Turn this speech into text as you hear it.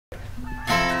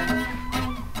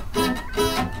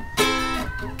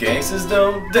Gangsters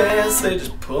don't dance, they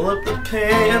just pull up the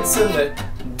pants and they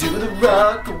do the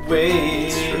rock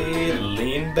away.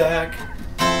 Lean back,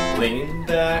 lean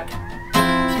back,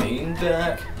 lean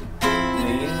back,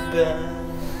 lean back.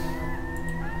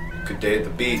 Good day at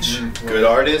the beach. Good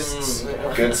artists,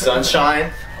 good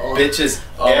sunshine, bitches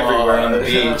everywhere on the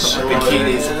beach,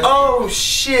 bikinis. Oh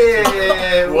shit!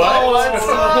 What? What's up?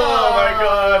 Oh my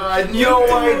god! No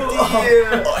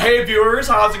idea. Hey viewers,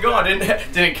 how's it going?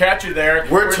 Didn't catch you there.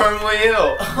 We're terminally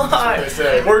ill. Hi.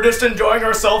 We're just enjoying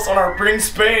ourselves on our Bring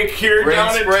Spank here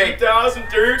down in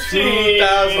 2013.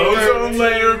 Ozone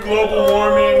layer, global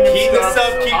warming. Heating us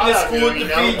up, keeping us cool at the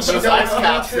beach. Those ice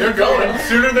caps, they're going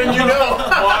sooner than you know.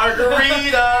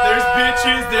 Margarita. There's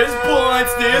bitches, there's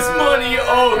blunts, there's money.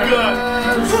 Oh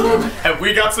god. And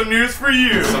we got some news for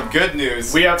you. Some good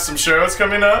news. We have some shows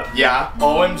coming up. Yeah.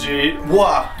 OMG.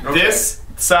 What? This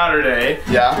Saturday.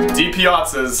 Yeah.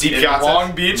 Piazzas in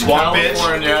Long Beach,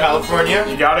 California.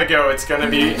 You gotta go. It's gonna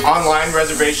be online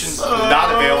reservations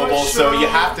not available, so you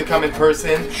have to come in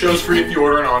person. Shows free if you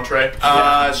order an entree.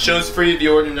 Shows free if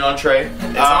you order an entree.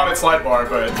 It's on its light bar,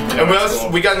 but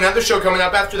and we got another show coming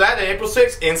up after that, April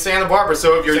 6th in Santa Barbara.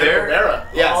 So if you're there,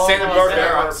 Santa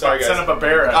Barbara. Sorry guys. Santa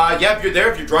Barbara. Yeah, if you're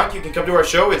there, if you're drunk, you can come to our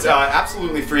show. It's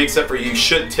absolutely free, except for you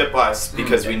should tip us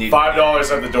because we need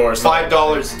 $5 at the door.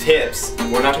 $5 tips.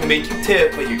 We're not gonna make you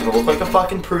tip, but you're gonna look like a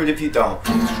fucking prude if you don't.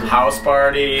 House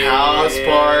party. House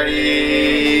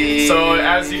party. So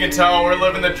as you can tell, we're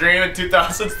living the dream in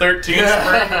 2013.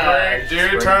 Spring break,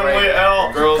 dude. Terminally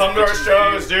L. Come to our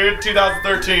shows, dude.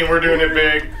 2013, we're doing it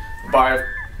big. Bye.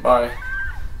 Bye.